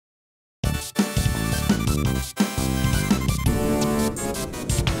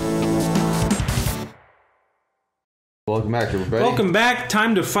Welcome back, everybody. Welcome back.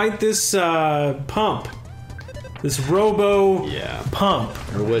 Time to fight this pump. This robo pump.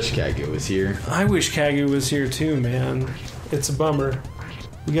 I wish Kagu was here. I wish Kagu was here too, man. It's a bummer.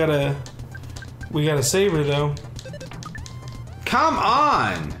 We gotta save her though. Come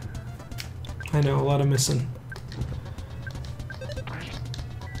on! I know, a lot of missing.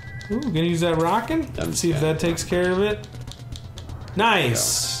 Ooh, gonna use that rockin'? Let's see if that takes care of it.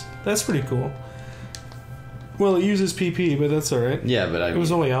 Nice! That's pretty cool. Well, it uses PP, but that's alright. Yeah, but it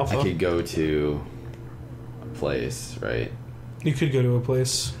was only alpha. I could go to a place, right? You could go to a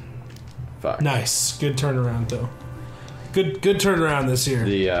place. Fuck. Nice. Good turnaround, though. Good turnaround this year.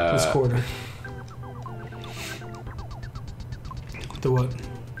 This quarter. The what?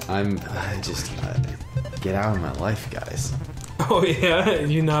 Get out of my life, guys. Oh yeah,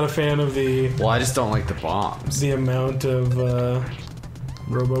 you're not a fan of the... Well, I just don't like the bombs. The amount of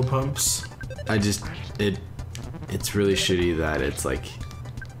robo pumps. It's really shitty that it's like,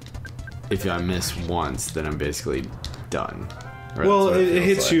 if I miss once, then I'm basically done. Well, it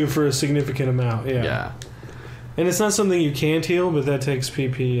hits like you for a significant amount, yeah. And it's not something you can't heal, but that takes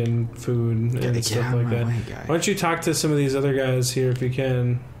PP and food and stuff like that. Why don't you talk to some of these other guys here if you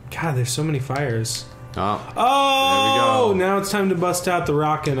can? God, there's so many fires. Oh, there we go. Now it's time to bust out the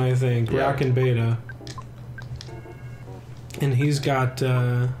Rockin', I think. Yeah. Rockin' Beta. And he's got...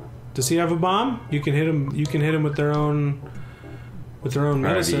 does he have a bomb? You can hit him. You can hit him with their own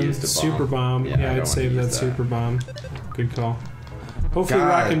medicine. Super bomb. Yeah, I'd save that super bomb. Good call. Hopefully,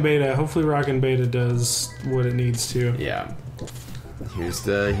 Rockin' Beta does what it needs to. Yeah. Here's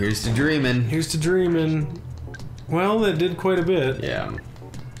to dreaming. Here's to dreaming. Well, that did quite a bit. Yeah.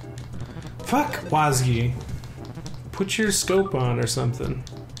 Fuck, Wazgi. Put your scope on or something.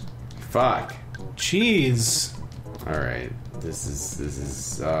 Fuck. Jeez. All right. This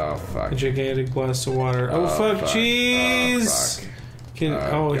is oh fuck. A gigantic blast of water. Oh fuck, jeez.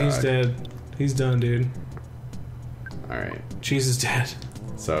 He's dead. He's done, dude. Alright. Cheese is dead.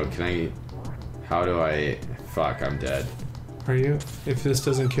 So how do I fuck, I'm dead. Are you? If this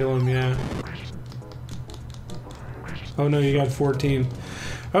doesn't kill him, yeah. Oh no, you got 14.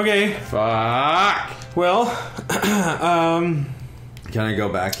 Okay. Fuck. Well, can I go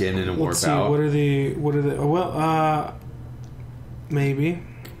back in and warp out? What are the well, maybe.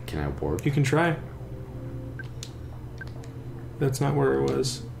 Can I warp? You can try. That's not where it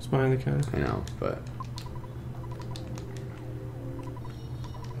was. It's behind the counter. I know, but...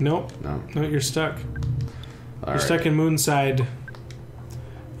 Nope. No, you're stuck. You're stuck in Moonside.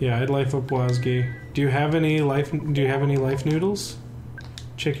 Yeah, I'd life up Wazgi. Do you have any life noodles?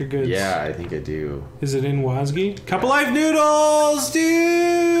 Check your goods. Yeah, I think I do. Is it in Wazgi? Couple life noodles,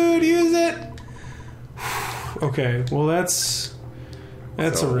 dude! Use it! Okay, well that's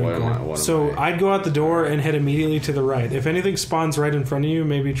a wrinkle. So I'd go out the door and head immediately to the right. If anything spawns right in front of you,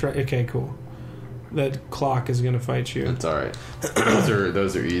 maybe try... Okay, cool. That clock is going to fight you. That's alright.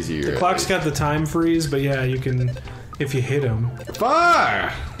 Those are easier. The clock's got the time freeze, but yeah, you can... If you hit him.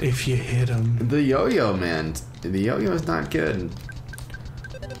 Fire! If you hit him. The yo-yo, man. The yo-yo is not good.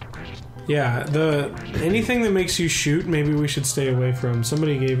 Yeah, anything that makes you shoot, maybe we should stay away from.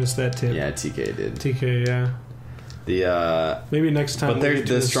 Somebody gave us that tip. Yeah, TK did. TK, yeah. Maybe next time. But they're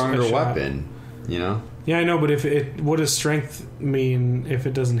the stronger weapon, you know? Yeah, I know, but what does strength mean if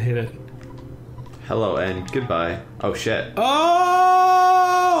it doesn't hit it? Hello and goodbye. Oh shit.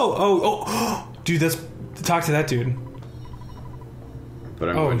 Oh! Dude, talk to that dude. But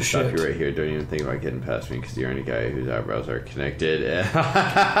I'm going to stop you right here. Don't even think about getting past me because you're only guy whose eyebrows are connected.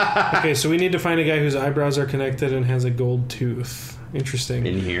 Okay, so we need to find a guy whose eyebrows are connected and has a gold tooth. Interesting.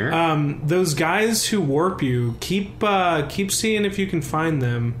 In here? Those guys who warp you, keep seeing if you can find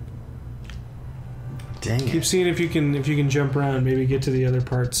them. Dang it. Keep seeing if you can jump around, maybe get to the other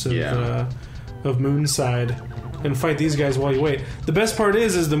parts of Moonside and fight these guys while you wait. The best part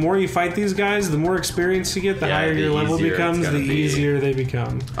is the more you fight these guys, the more experience you get, the higher your level becomes, the easier they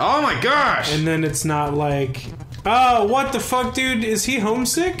become. Oh my gosh! And then it's not like, oh, what the fuck, dude? Is he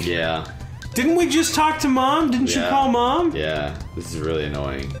homesick? Yeah. Didn't we just talk to Mom? Didn't you call Mom? Yeah, this is really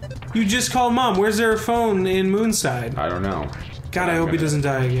annoying. You just called Mom. Where's their phone in Moonside? I don't know. God, I hope he doesn't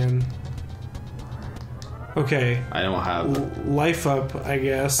die again. Okay. I don't have... Life up, I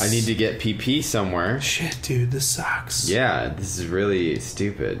guess. I need to get PP somewhere. Shit, dude, this sucks. Yeah, this is really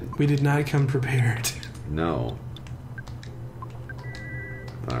stupid. We did not come prepared. No.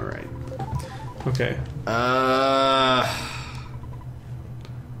 Alright. Okay.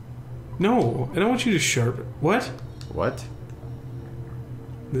 No, I don't want you to sharpen... What? What?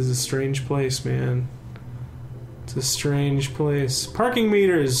 This is a strange place, man. It's a strange place. Parking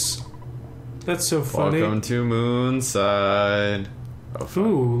meters! That's so funny. Welcome to Moonside. Oh,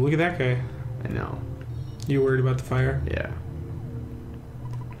 ooh, look at that guy. I know. You worried about the fire? Yeah.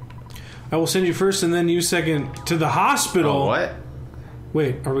 I will send you first and then you second to the hospital. Oh, what?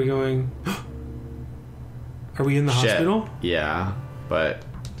 Wait, are we going... Are we in the hospital? Yeah, but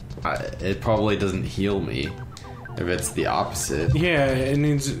it probably doesn't heal me if it's the opposite. Yeah, it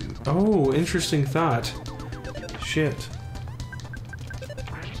needs... Oh, interesting thought. Shit.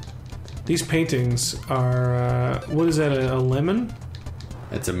 These paintings are... what is that, a lemon?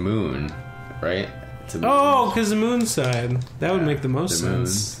 It's a moon, right? It's a moon. Oh, because the moon side. That would make the most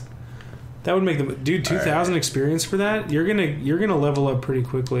sense. That would make the... Dude, 2,000 experience for that? You're gonna level up pretty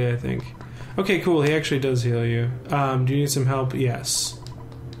quickly, I think. Okay, cool. He actually does heal you. Do you need some help? Yes.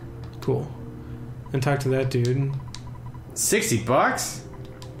 Cool. And talk to that dude. $60?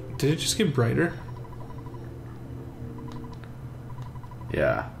 Did it just get brighter?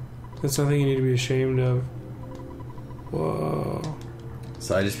 Yeah. That's nothing you need to be ashamed of. Whoa.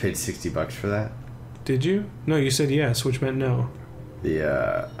 So I just paid $60 for that? Did you? No, you said yes, which meant no.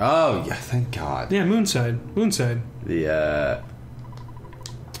 Oh, yeah, thank God. Yeah, Moonside. Moonside.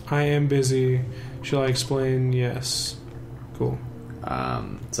 I am busy. Shall I explain? Yes. Cool.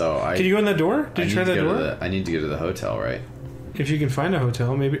 So I... Can you go in that door? Did you try that door? I need to go to the hotel, right? If you can find a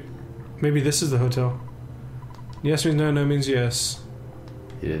hotel, maybe this is the hotel. Yes means no, no means yes.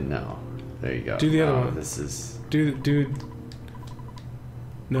 You didn't know. There you go. Do the other one. This is... Do...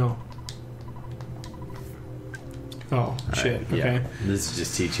 No. Oh, shit. Right, okay. Yeah. This is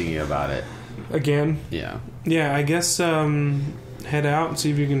just teaching you about it. Again? Yeah. Yeah, I guess, head out and see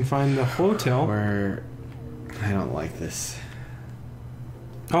if you can find the hotel. I don't like this.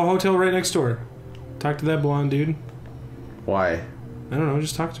 Oh, hotel right next door. Talk to that blonde dude. Why? I don't know,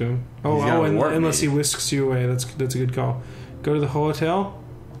 just talk to him. Unless he whisks you away. That's a good call. Go to the hotel.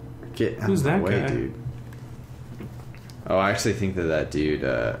 Who's that guy? Dude? Oh, I actually think that dude...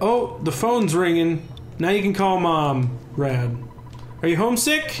 Oh, the phone's ringing. Now you can call Mom. Rad. Are you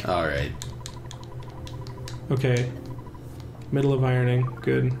homesick? Alright. Okay. Middle of ironing.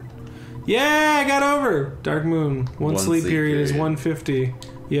 Good. Yeah, I got over! Dark Moon. One sleep period is 150.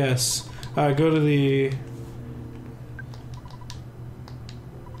 Yes. Go to the...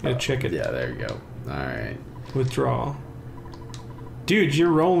 Yeah, check it. Yeah, there you go. Alright. Withdrawal. Dude, you're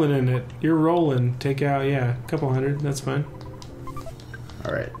rolling in it. You're rolling. Take out, yeah, a couple hundred. That's fine.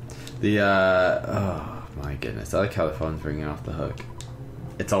 Alright. Oh my goodness. I like how the phone's ringing off the hook.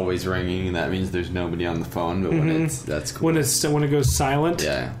 It's always ringing, and that means there's nobody on the phone, but when that's cool. When it goes silent?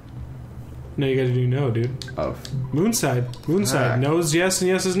 Yeah. No, you gotta do no, dude. Oh. Moonside. Moonside. No is yes and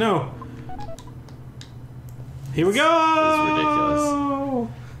yes is no. Here we go! This is ridiculous.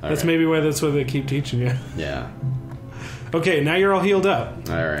 That's maybe why that's what they keep teaching you. Yeah. Okay, now you're all healed up.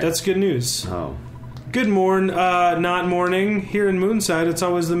 Alright. That's good news. Oh. Good not morning. Here in Moonside, it's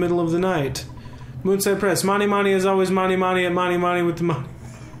always the middle of the night. Moonside Press. Money is always money at money with the money.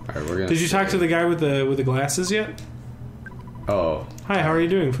 Alright, we're gonna... Did you talk to the guy with the glasses yet? Oh. Hi, how are you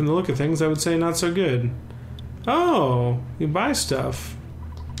doing? From the look of things, I would say not so good. Oh, you buy stuff.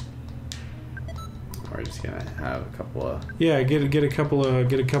 We're just gonna have a couple of... Yeah, get a couple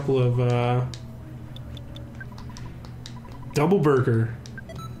of double burger.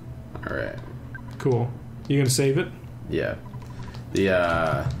 Alright. Cool. You gonna save it? Yeah.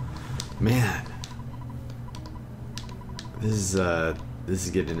 Man. This is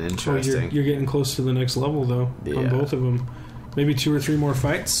getting interesting. You're getting close to the next level though. Yeah. On both of them. Maybe 2 or 3 more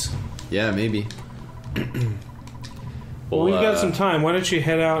fights? Yeah, maybe. Well, we've got some time. Why don't you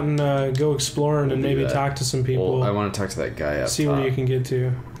head out and go exploring and maybe talk to some people? Well, I want to talk to that guy up See top. where you can get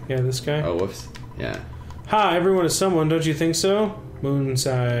to. Yeah, this guy? Oh, whoops. Yeah. Ha, everyone is someone, don't you think so?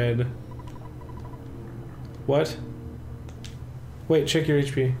 Moonside. What? Wait, check your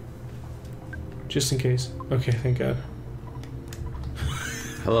HP. Just in case. Okay, thank God.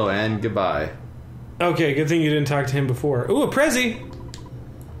 Hello and goodbye. Okay, good thing you didn't talk to him before. Ooh, a Prezi!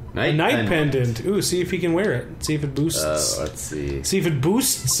 A night pendant. Ooh, see if he can wear it. See if it boosts. Let's see. See if it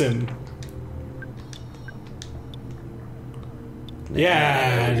boosts him.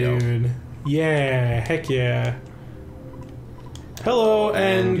 Yeah, dude. Go. Yeah, heck yeah. Hello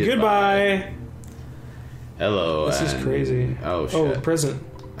and goodbye. Hello. This is crazy. Oh shit. Oh, present.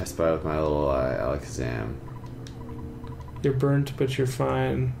 I spy with my little Alakazam. You're burnt, but you're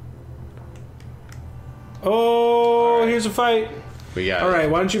fine. Oh, right. Here's a fight. We got Alright,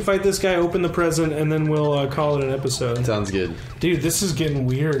 why don't you fight this guy, open the present, and then we'll call it an episode. Sounds good. Dude, this is getting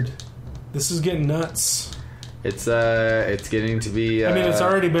weird. This is getting nuts. It's getting to be... I mean, it's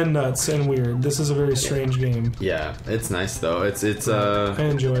already been nuts and weird. This is a very strange game. Yeah, it's nice, though. It's I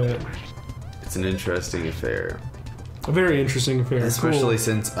enjoy it. It's an interesting affair. A very interesting affair. Especially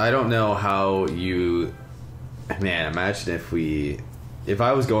since I don't know how you... Man, imagine if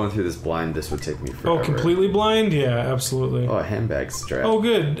I was going through this blind, this would take me forever. Oh, completely blind? Yeah, absolutely. Oh, a handbag strap. Oh,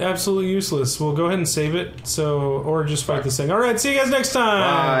 good. Absolutely useless. We'll go ahead and save it. Or just fight this thing. Alright, see you guys next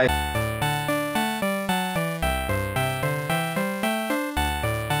time! Bye!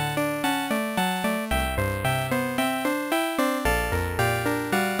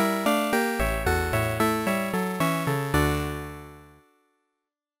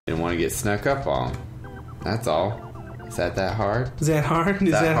 Didn't want to get snuck up on. That's all. Is that hard? Is that hard?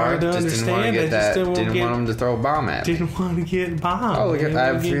 Is that hard to understand? Didn't want him to throw a bomb at me. Didn't want to get bombed. Oh, look at I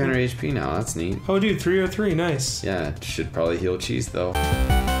have 300 HP now. That's neat. Oh, dude, 303. Nice. Yeah, should probably heal cheese though.